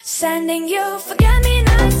Sending you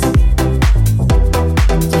forget-me-nots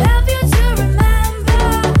to help you to remember.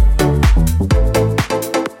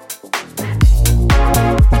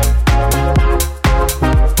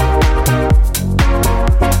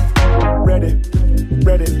 Ready.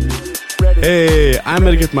 Hey, I'm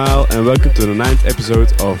Edgar Mile and welcome to the 9th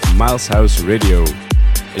episode of Miles House Radio.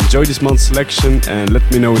 Enjoy this month's selection and let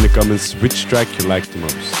me know in the comments which track you like the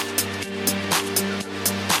most.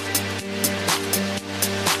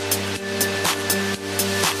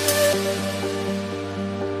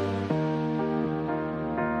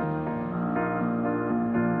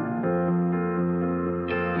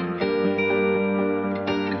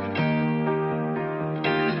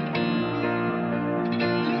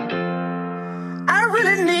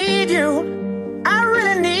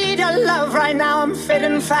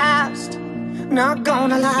 Fading fast, not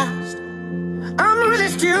gonna last. I'm really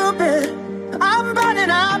stupid, I'm burning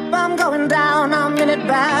up, I'm going down, I'm in it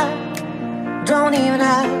bad. Don't even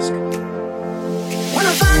ask. When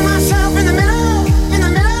I find myself in the middle,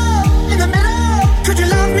 could you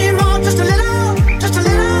love me more, just a little,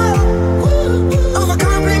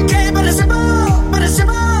 overcomplicate, but it's simple,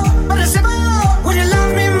 would you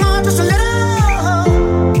love me more, just a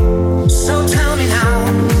little? So tell me now,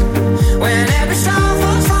 when every star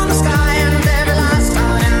falls from the sky and every last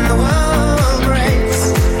star in the world breaks.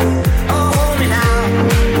 Oh, hold me now.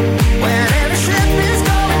 When every ship is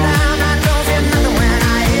going down, I don't feel nothing when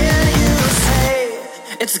I hear you say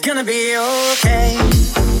it's gonna be okay.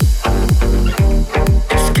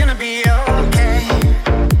 It's gonna be okay.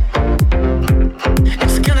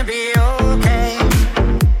 It's gonna be okay.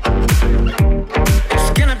 It's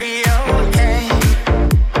gonna be okay.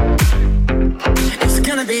 It's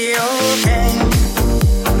gonna be okay.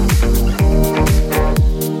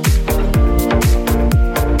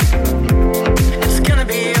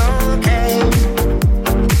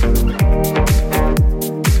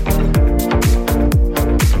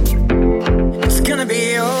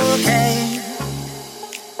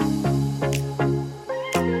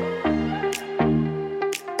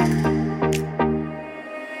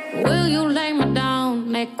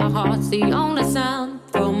 The only sound,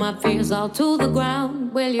 throw my fears all to the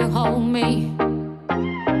ground. Will you hold me?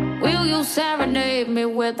 Will you serenade me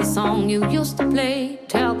with the song you used to play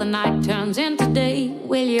till the night turns into day?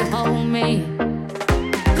 Will you hold me?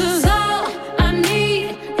 'Cause all I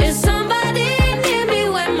need is somebody near me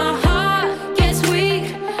when my heart gets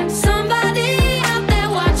weak. Somebody out there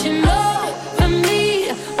watching over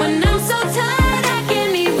me when I'm so tired I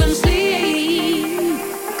can't even sleep.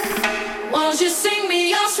 Won't you sing me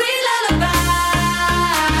your sweet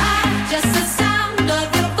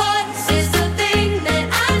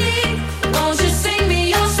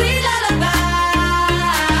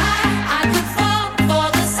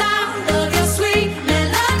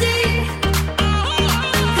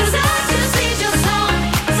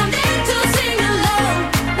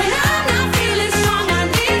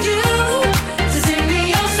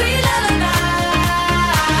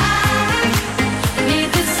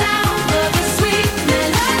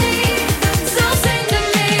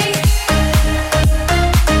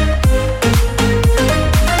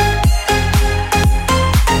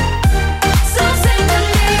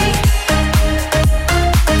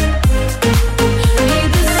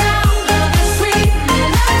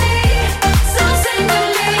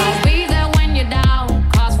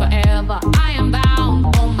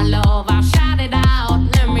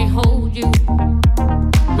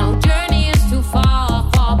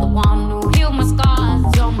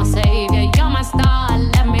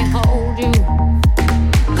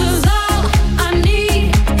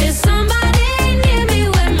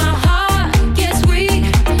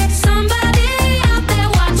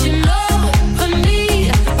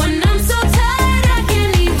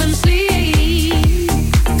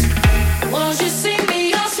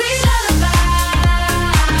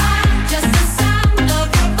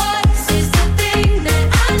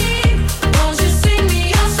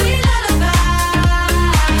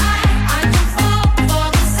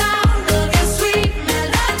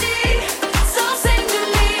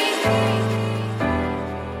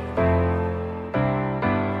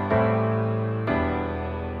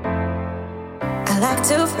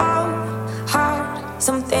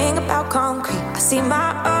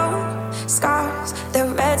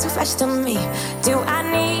To me, do I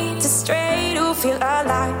need to stray to feel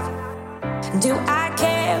alive? Do I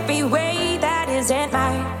carry weight that isn't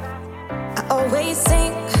mine? I always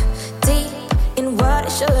sink deep in what I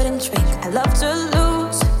shouldn't drink. I love to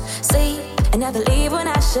lose sleep and never leave when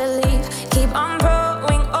I should leave. Keep on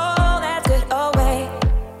throwing all that good away.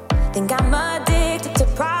 Think I'm addicted to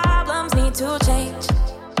problems, need to change.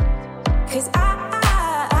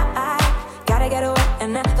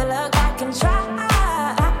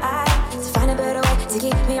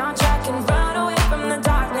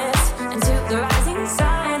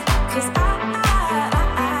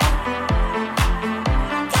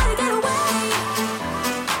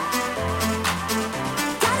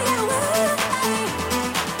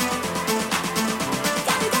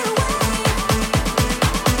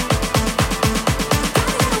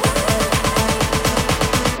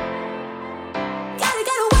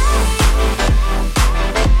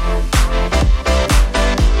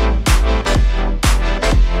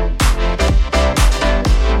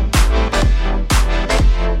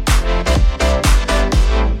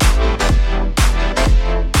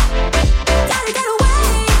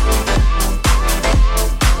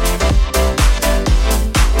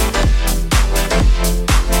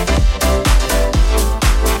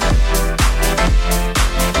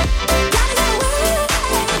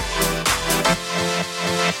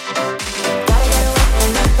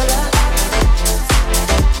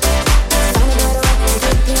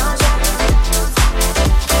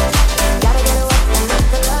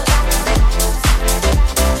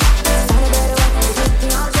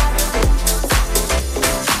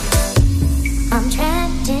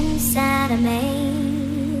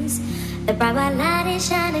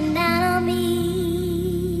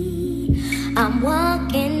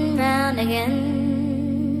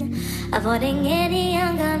 avoiding any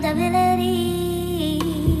uncomfortability.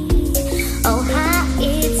 Oh, hi,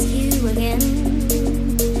 it's you again.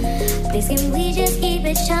 Please can we just keep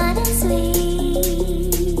it short and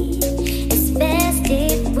sweet? It's best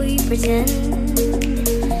if we pretend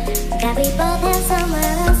that we both have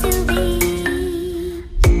somewhere else to be.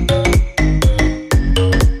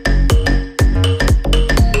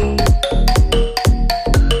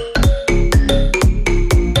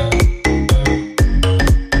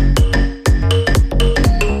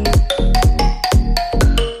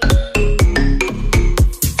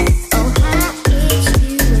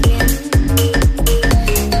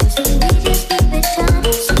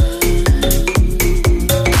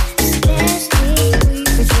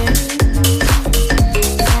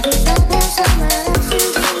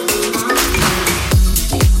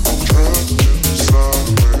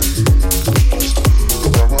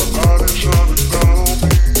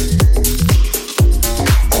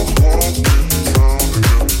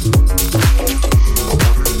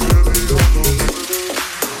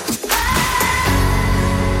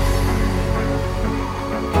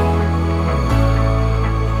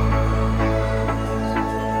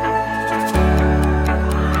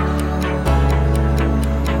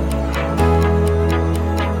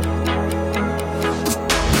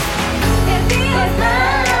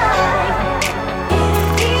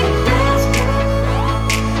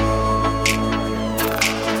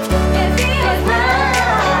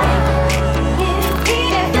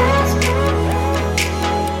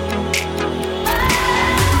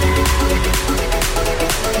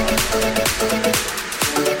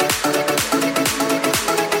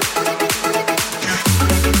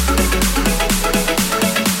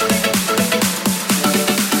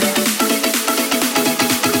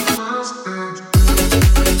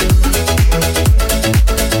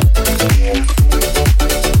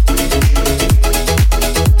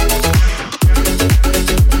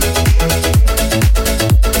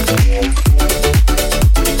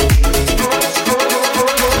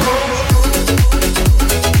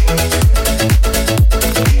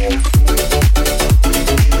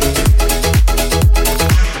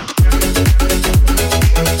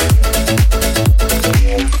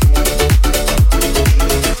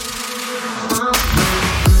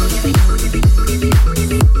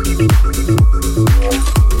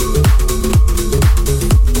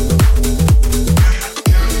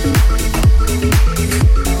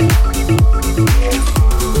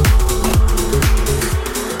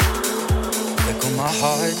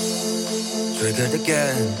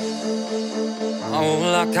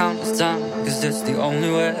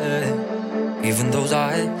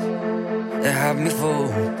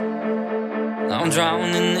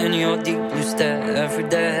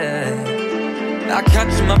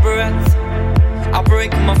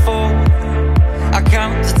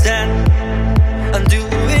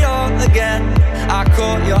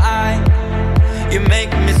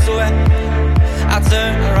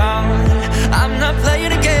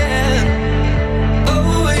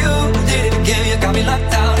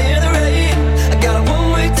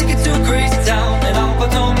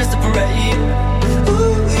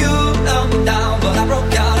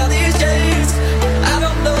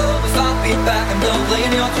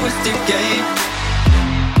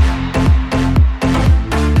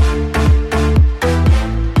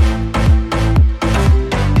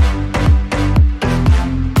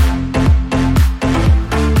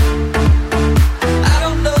 I don't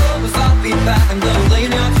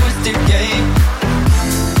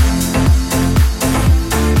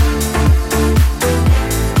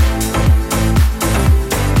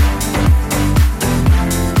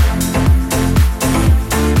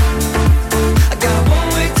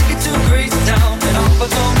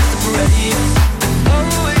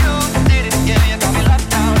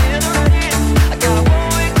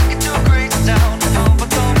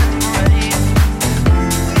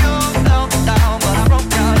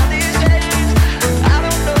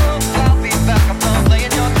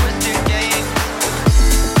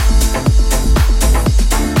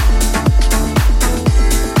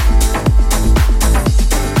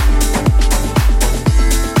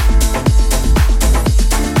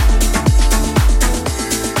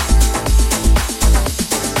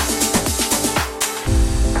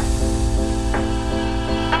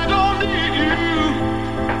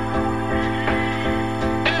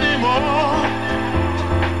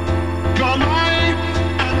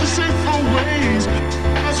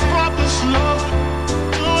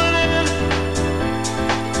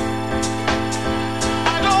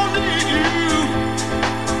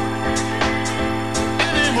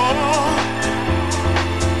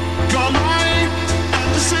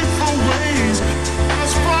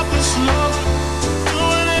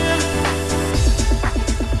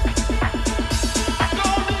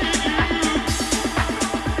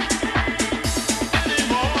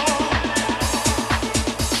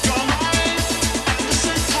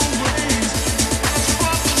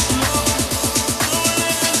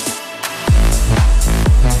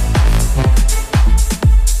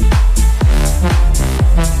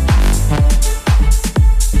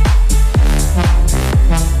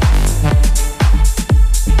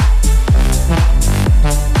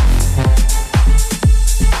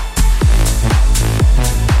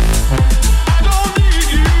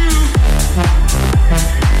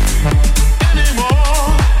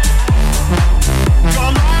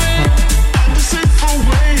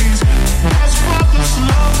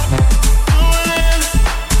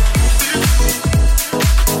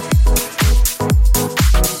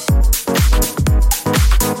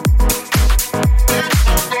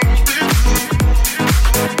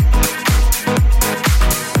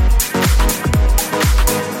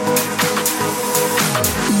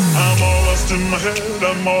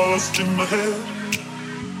lost in my head.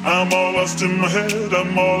 I'm all lost in my head.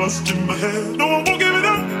 I'm all lost in my head. No, I won't give it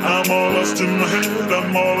up. I'm all lost in my head.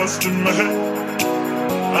 I'm all lost in my head.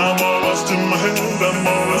 I'm all lost in my head. I'm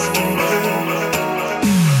all lost in my head.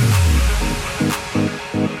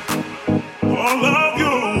 I love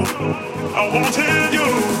you. I won't tell you.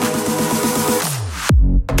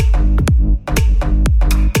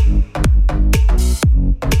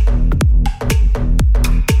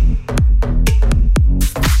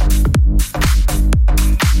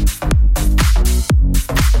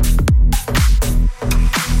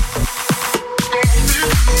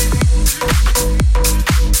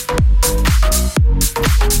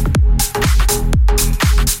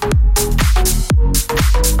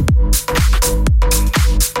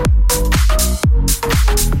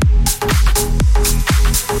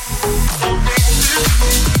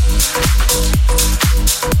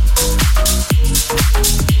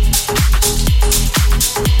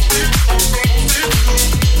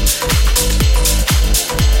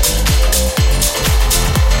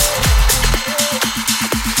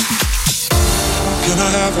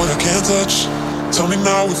 Tell me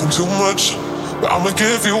now if I'm too much, but I'ma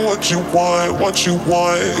give you what you want,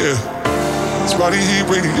 yeah. It's body heat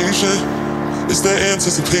radiation, it's the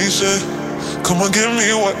anticipation. Come on, give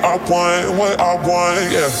me what I want,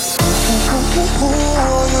 yeah.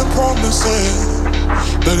 You're promising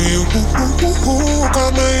that you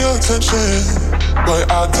got my attention, but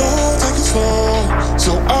I don't take it slow,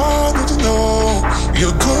 so I need to know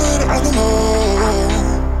you're good on the low.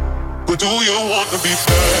 But do you wanna be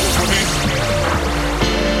bad for me?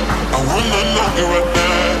 I wanna know you right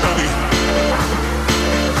now, honey.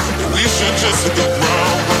 We should just hit the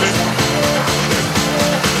ground running.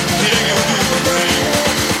 Can you do the thing?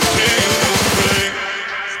 Can you do the thing?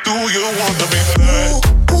 Do you wanna be bad?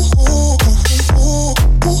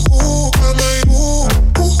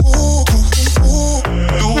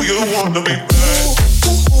 Do you wanna be bad? Do you wanna be bad?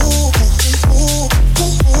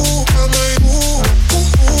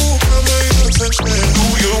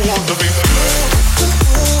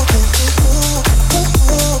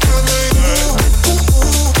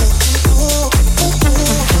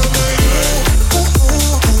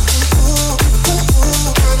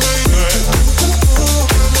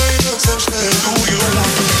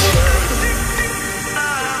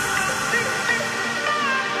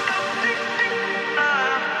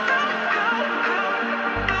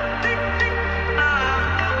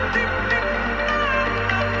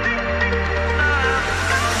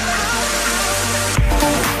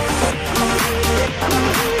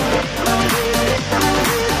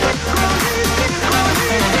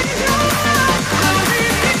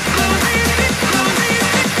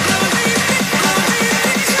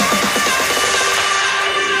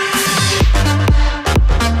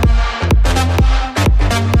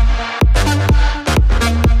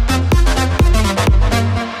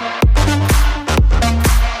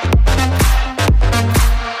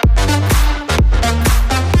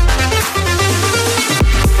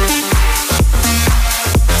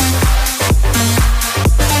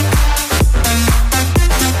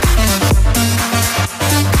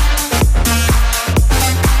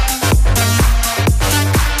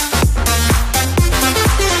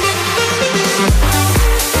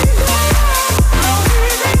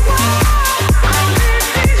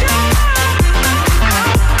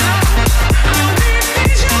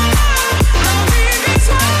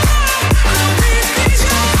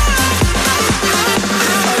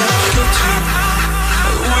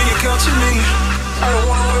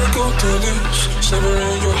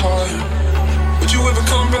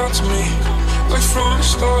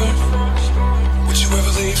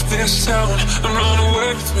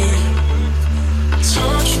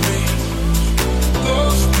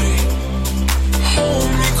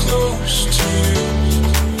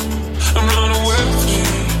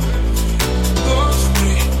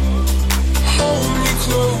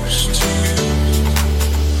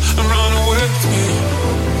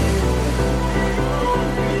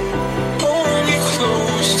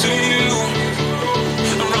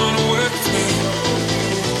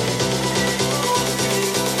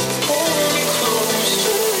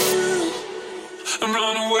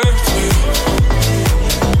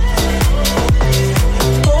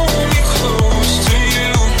 Hold me close.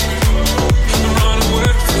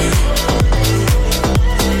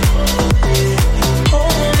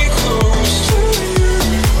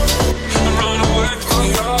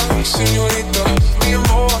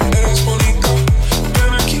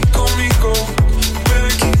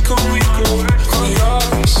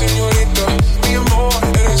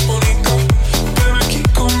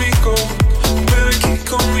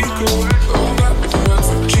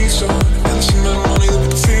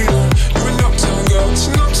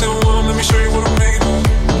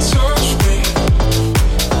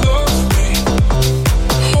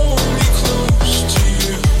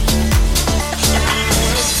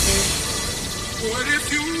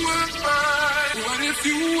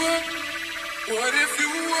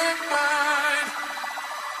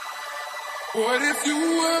 What if you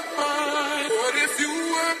were mine? What if you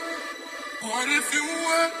were? What if you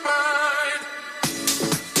were mine?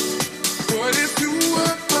 What if you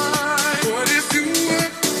were mine? What if you were?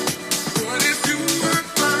 What if you were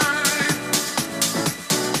mine?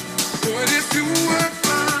 What if you were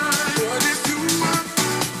mine? What if you were?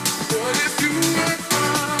 What if you were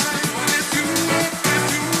mine? What if you were?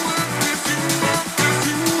 If you were? If you were? If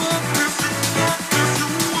you were? If you were? If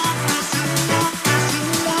you were? If you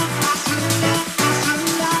were?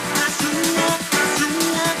 If you were? If you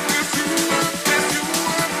were? If you were? If you were? If you were? If you were? If you were?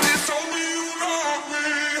 If only you love me.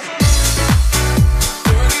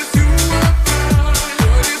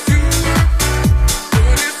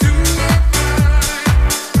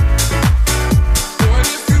 What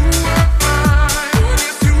if you were mine? What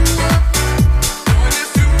if you were? What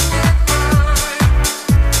if you were mine?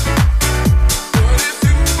 What if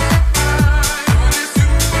you were mine?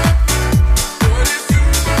 What if you were? What if you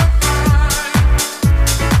were mine? What if you were mine?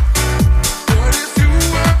 What if you were? What if you were mine? What if you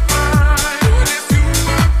were mine? What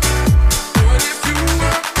if you were? What if you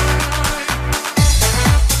were mine?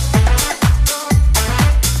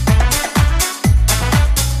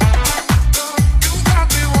 You got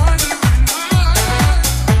me wondering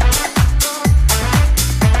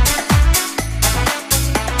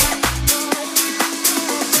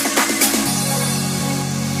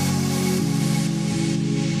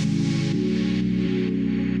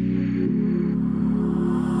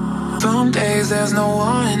Some days there's no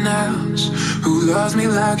one else who loves me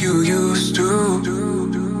like you used to.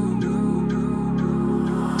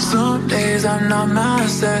 Some days I'm not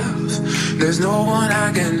myself. There's no one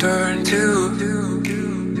I can turn to.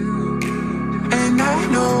 And I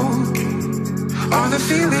know all the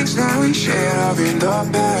feelings that we shared are in the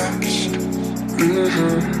past.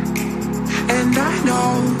 And I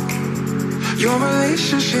know your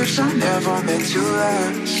relationships are never meant to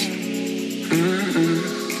last.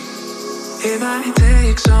 It might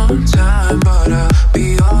take some time, but I'll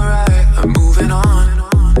be alright. I'm moving on.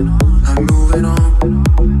 I'm moving on.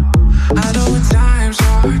 I know when times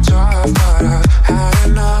are tough, but I've had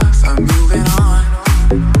enough. I'm moving on.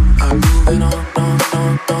 I'm moving on.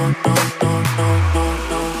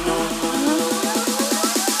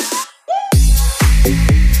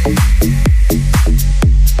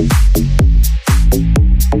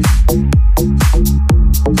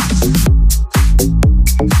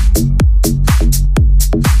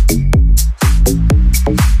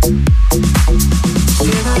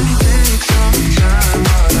 It might take some time,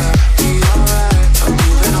 but I'll be alright. I'm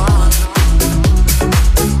moving on.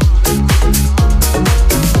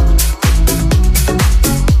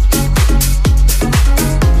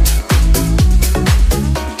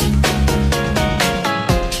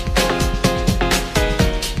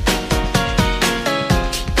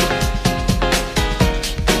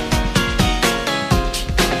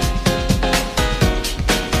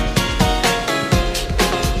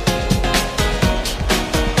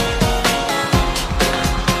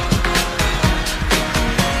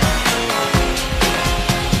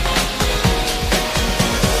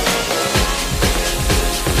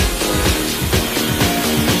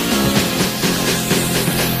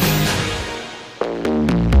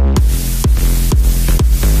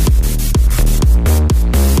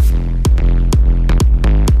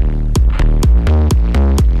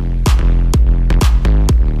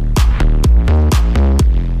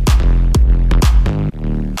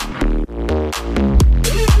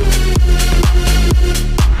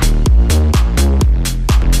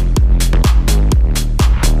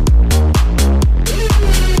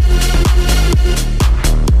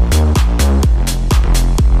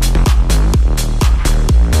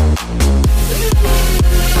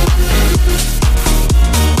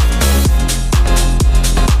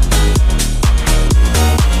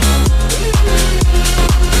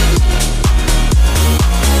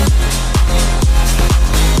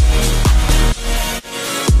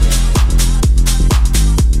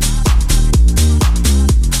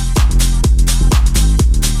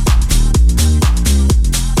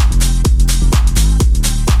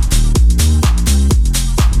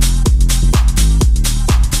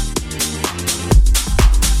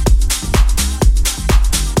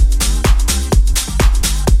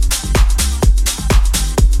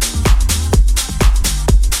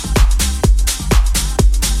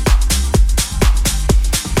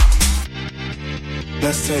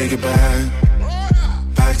 Let's take it back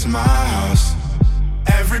to my house.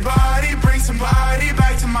 Everybody bring somebody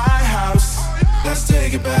back to my house. Let's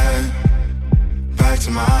take it back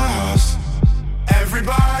to my house.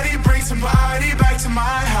 Everybody bring somebody back to my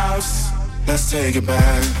house. Let's take it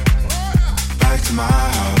back to my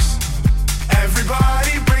house.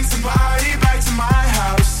 Everybody bring somebody back.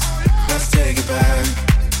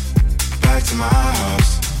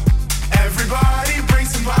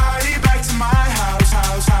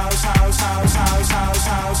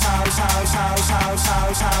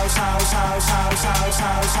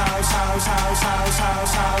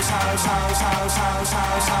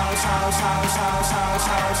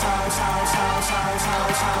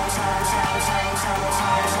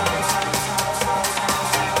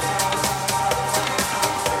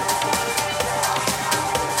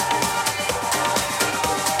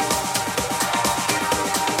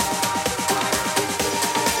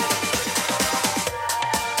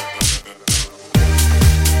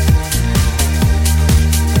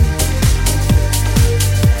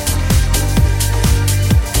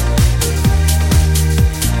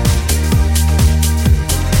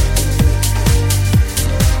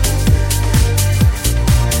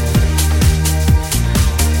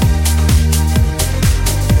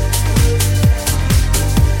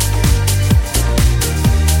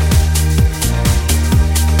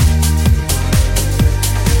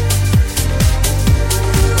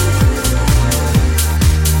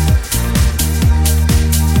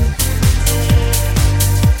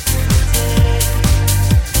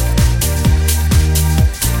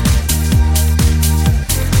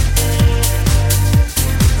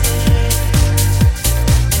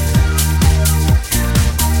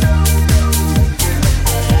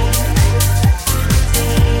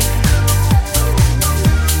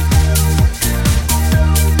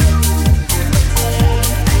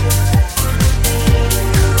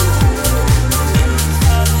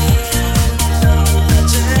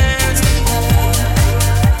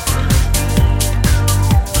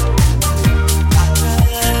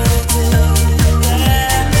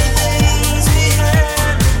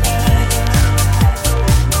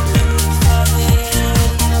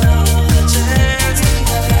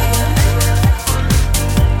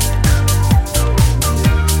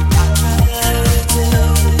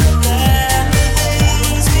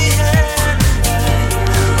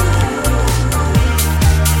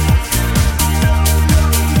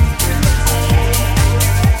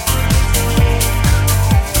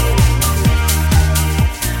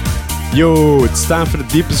 Yo, it's time for the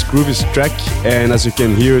deepest, grooviest track, and as you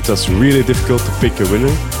can hear, it was really difficult to pick a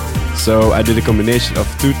winner. So I did a combination of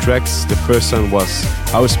two tracks. The first one was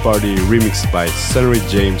House Party remixed by Sunray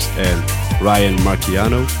James and Ryan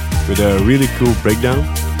Marciano with a really cool breakdown.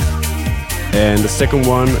 And the second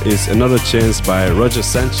one is Another Chance by Roger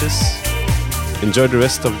Sanchez. Enjoy the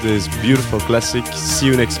rest of this beautiful classic. See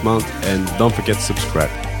you next month, and don't forget to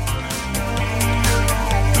subscribe.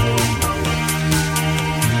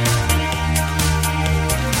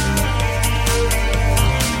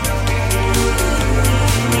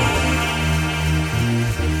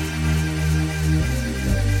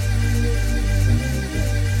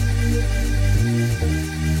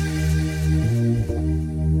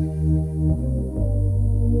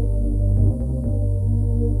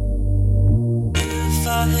 If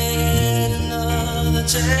I had another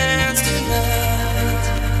chance tonight,